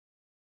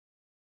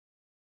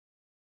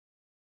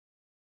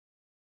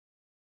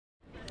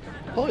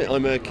Hi,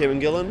 I'm Kieron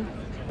Gillen.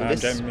 I'm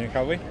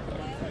McKelvie.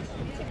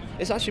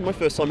 It's actually my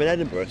first time in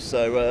Edinburgh,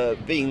 so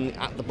being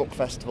at the book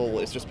festival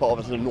is just part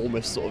of an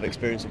enormous sort of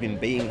experience of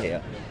being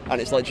here.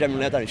 And it's like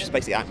generally, it's just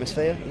basically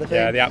atmosphere of the thing.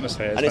 Yeah, the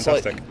atmosphere is and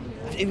fantastic.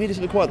 It's like, it really is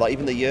quite like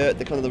even the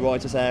kind of the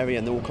writers' area,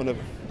 and they're all kind of,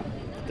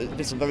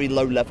 there's a very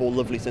low level,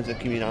 lovely sense of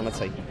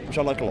communality, which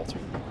I like a lot.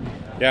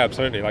 Yeah,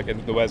 absolutely. Like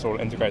the words all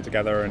integrate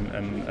together,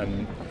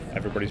 and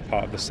everybody's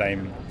part of the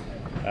same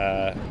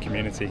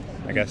community.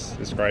 I guess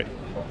it's great.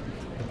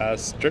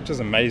 Stripped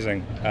is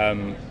amazing.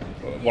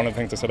 One of the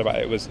things I said about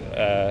it was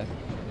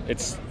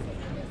there's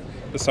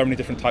so many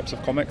different types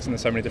of comics, and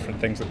there's so many different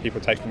things that people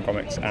take from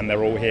comics, and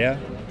they're all here,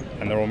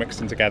 and they're all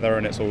mixed in together,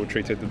 and it's all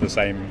treated with the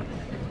same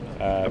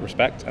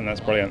respect, and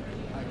that's brilliant.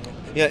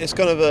 Yeah, it's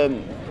kind of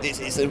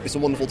it's a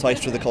wonderful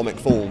taste of the comic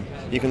form.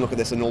 You can look at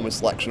this enormous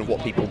selection of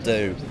what people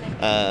do,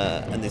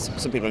 and there's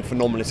some people are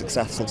phenomenally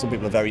successful, some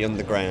people are very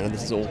underground, and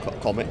this is all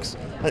comics.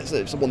 And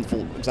it's a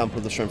wonderful example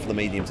of the strength of the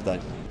medium today.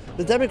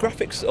 The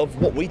demographics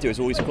of what we do is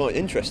always quite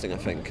interesting, I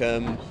think.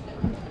 I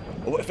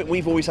think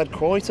we've always had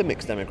quite a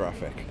mixed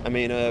demographic. I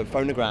mean,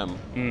 phonogram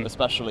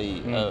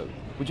especially.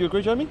 Would you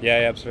agree, Jeremy?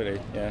 Yeah, absolutely.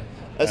 Yeah.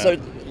 So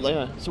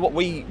what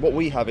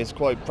we have is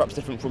quite perhaps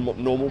different from what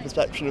normal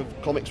perception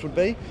of comics would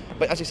be.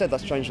 But as you said,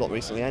 that's changed a lot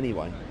recently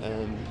anyway,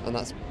 and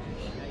that's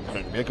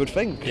a good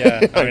thing.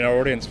 Yeah, I mean, our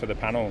audience for the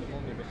panel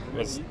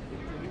was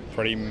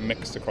pretty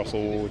mixed across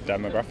all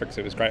demographics.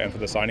 It was great, and for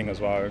the signing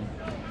as well,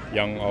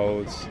 young,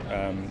 old.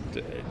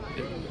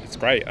 It's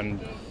great, and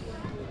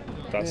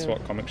that's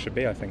what comics should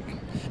be, I think.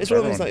 It's one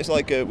of those things. It's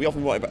like we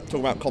often talk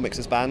about comics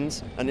as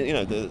bands, and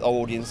our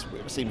audience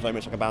seems very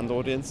much like a band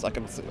audience.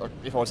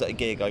 If I was at a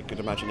gig, I could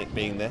imagine it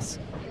being this.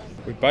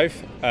 We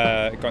both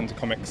got into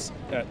comics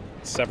at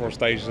several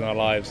stages in our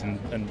lives,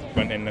 and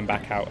went in and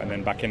back out, and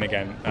then back in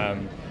again.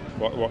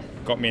 What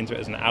got me into it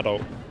as an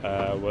adult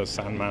was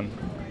Sandman,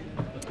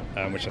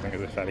 which I think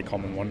is a fairly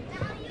common one.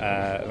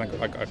 I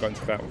got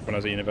into that when I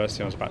was at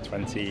university. I was about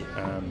 20.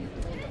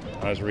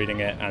 I was reading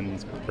it,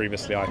 and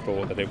previously I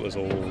thought that it was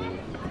all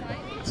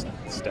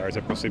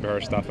stereotypical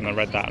superhero stuff, and I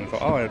read that and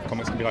thought, oh,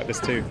 comics can be like this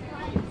too.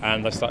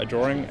 And I started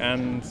drawing,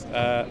 and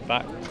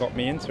that got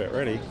me into it,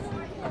 really.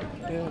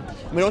 Yeah.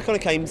 I mean,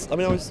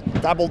 I was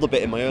dabbled a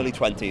bit in my early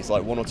 20s,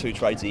 like 1 or 2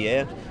 trades a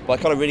year, but I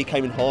kind of really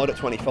came in hard at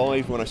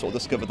 25 when I sort of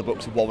discovered the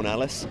books of Warren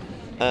Ellis,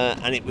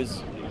 and it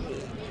was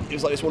like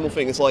this wonderful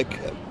thing. It's like,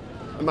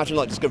 imagine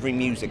like discovering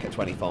music at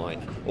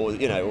 25, or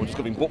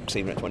discovering books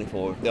even at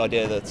 24. The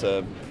idea that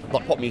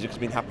like pop music has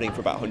been happening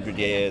for about 100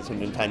 years,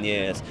 110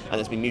 years, and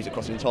there's been music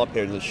across the entire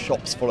period, and there's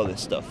shops full of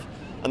this stuff.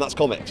 And that's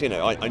comics.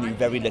 I knew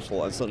very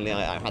little, and suddenly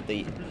I had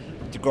the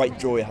great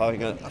joy of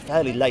having a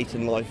fairly late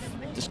in life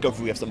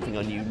discovery of something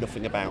I knew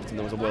nothing about, and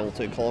there was a world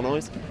to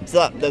colonise.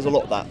 So there's a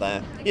lot of that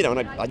there. And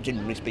I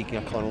generally speaking,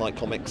 I kind of like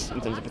comics in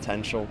terms of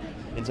potential,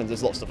 in terms of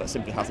there's lots of stuff that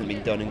simply hasn't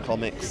been done in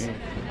comics.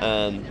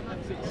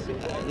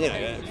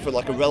 For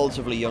like a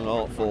relatively young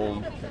art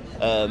form,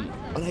 I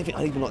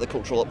even like the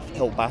cultural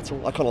uphill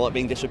battle. I kind of like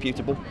being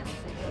disreputable.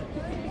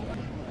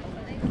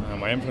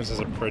 My influences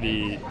are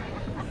pretty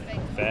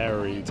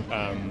varied.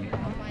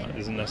 It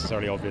isn't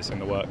necessarily obvious in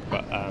the work,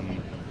 but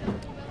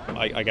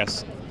I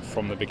guess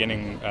from the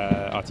beginning,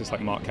 artists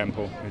like Mark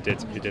Kemple, who did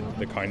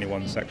the Kindly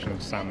One section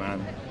of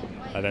Sandman,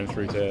 then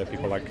through to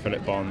people like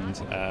Philip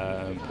Bond,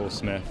 Paul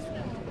Smith,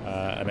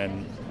 and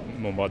then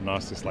more modern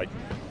artists like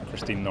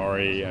Christine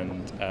Norrie,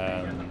 and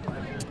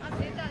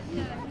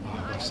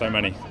so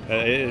many.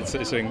 There's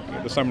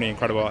so many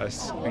incredible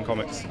artists in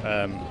comics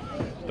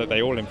that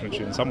they all influence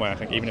you in some way. I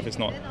think even if it's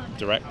not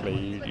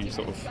directly, you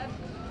sort of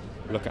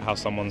look at how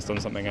someone's done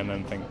something and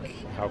then think,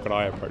 how could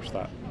I approach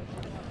that?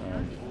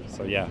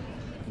 So yeah,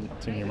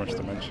 too numerous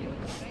to mention.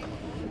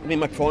 I mean,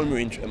 my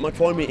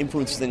primary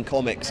influences in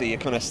comics are your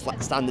kind of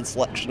standard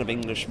selection of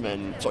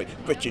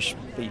British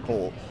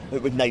people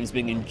with names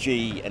beginning in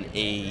G and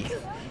E.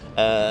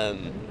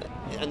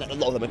 And a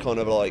lot of them are kind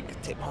of like,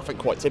 I think,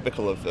 quite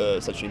typical of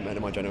essentially men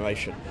of my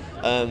generation.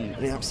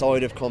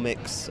 Outside of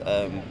comics,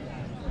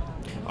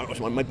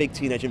 my big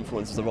teenage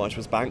influence as a writer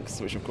was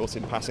Banks, which of course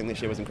in passing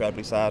this year was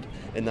incredibly sad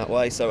in that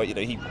way. So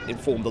he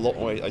informed a lot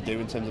of what I do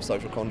in terms of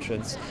social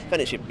conscience.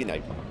 Then it's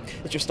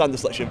it's just standard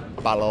selection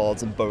of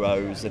ballads and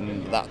Burroughs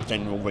and that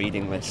general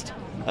reading list.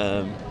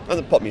 And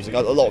the pop music, a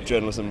lot of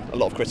journalism, a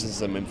lot of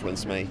criticism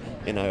influenced me.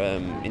 In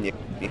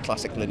your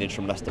classic lineage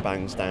from Lester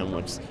Bangs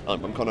downwards. I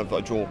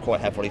draw quite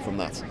heavily from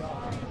that.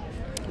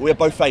 We're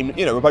both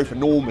we're both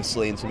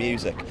enormously into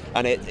music,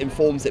 and it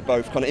informs it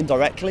both kind of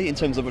indirectly in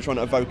terms of we're trying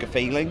to evoke a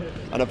feeling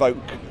and evoke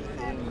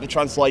the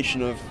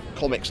translation of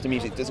comics to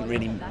music doesn't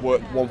really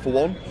work one for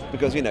one,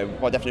 because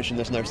by definition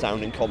there's no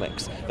sound in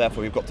comics.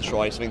 Therefore we've got to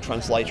try something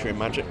translatory and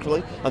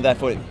magically, and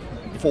therefore it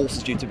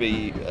forces you to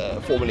be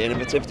formally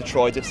innovative to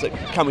try to say,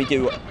 can we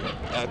do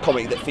a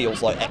comic that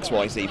feels like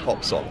XYZ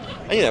pop song?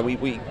 And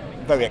we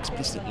very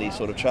explicitly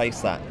sort of chase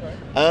that.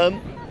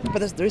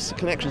 But there is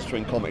connections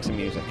between comics and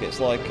music. It's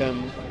like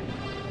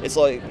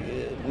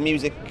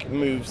music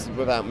moves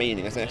without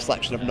meaning, as a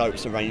selection of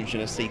notes arranged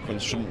in a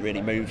sequence shouldn't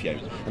really move you.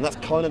 And that's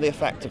kind of the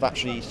effect of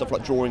actually stuff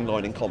like drawing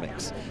line in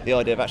comics. The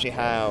idea of actually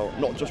how,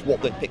 not just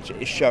what the picture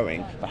is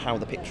showing, but how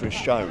the picture is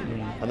shown.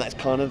 And that's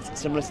kind of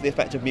similar to the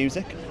effect of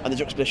music. And the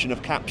juxtaposition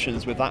of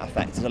captions with that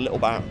effect is a little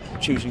about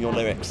choosing your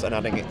lyrics and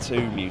adding it to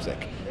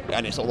music.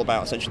 And it's all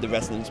about essentially the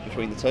resonance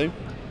between the two.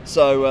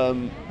 So,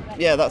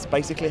 yeah, that's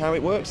basically how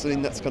it works. I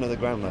mean, that's kind of the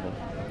ground level,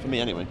 for me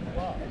anyway.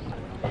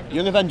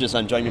 Young Avengers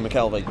and Jamie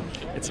McKelvie.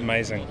 It's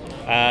amazing.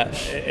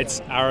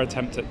 It's our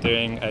attempt at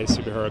doing a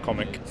superhero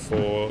comic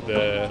for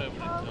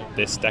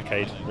this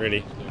decade,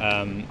 really.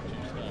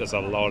 There's a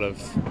lot of...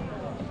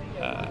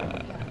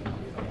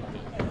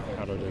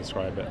 how do I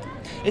describe it?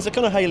 It's a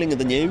kind of hailing of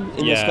the new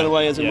in this kind of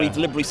way, as in we yeah.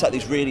 deliberately set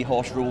these really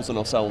harsh rules on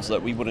ourselves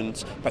that we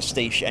wouldn't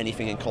pastiche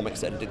anything in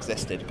comics that had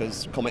existed,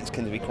 because comics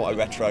can be quite a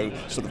retro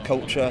sort of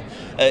culture.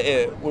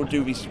 We'll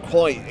do these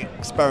quite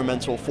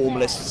experimental,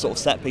 formalist sort of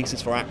set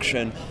pieces for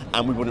action,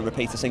 and we wouldn't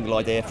repeat a single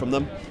idea from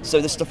them. So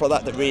there's stuff like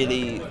that that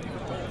really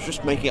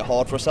just making it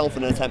hard for ourselves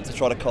in an attempt to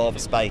try to carve a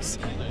space.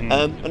 And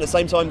at the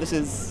same time, this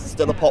is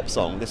still a pop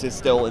song. This is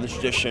still in the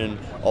tradition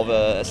of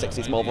a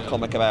 60s Marvel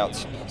comic about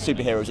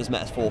superheroes as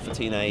metaphor for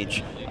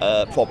teenage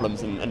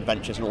problems and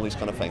adventures and all these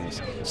kind of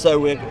things. So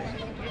we're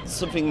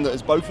something that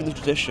is both in the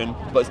tradition,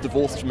 but it's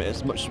divorced from it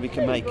as much as we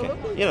can make it.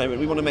 You know,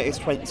 we want to make it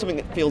something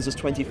that feels as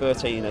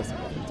 2013 as,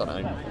 I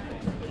don't know,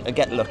 a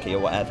Get Lucky or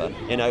whatever.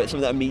 You know, it's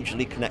something that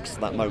immediately connects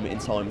to that moment in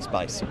time and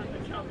space.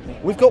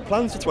 We've got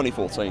plans for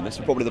 2014. This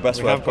is probably the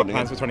best way of putting it. We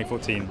have got plans for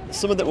 2014.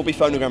 Some of that will be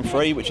phonogram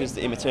free, which is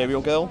the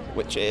Immaterial Girl,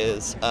 which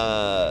is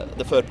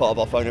the third part of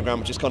our phonogram,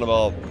 which is kind of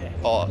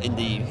our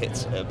indie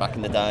hits back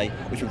in the day,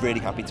 which we're really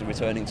happy to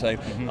returning to,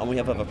 and we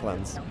have other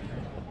plans.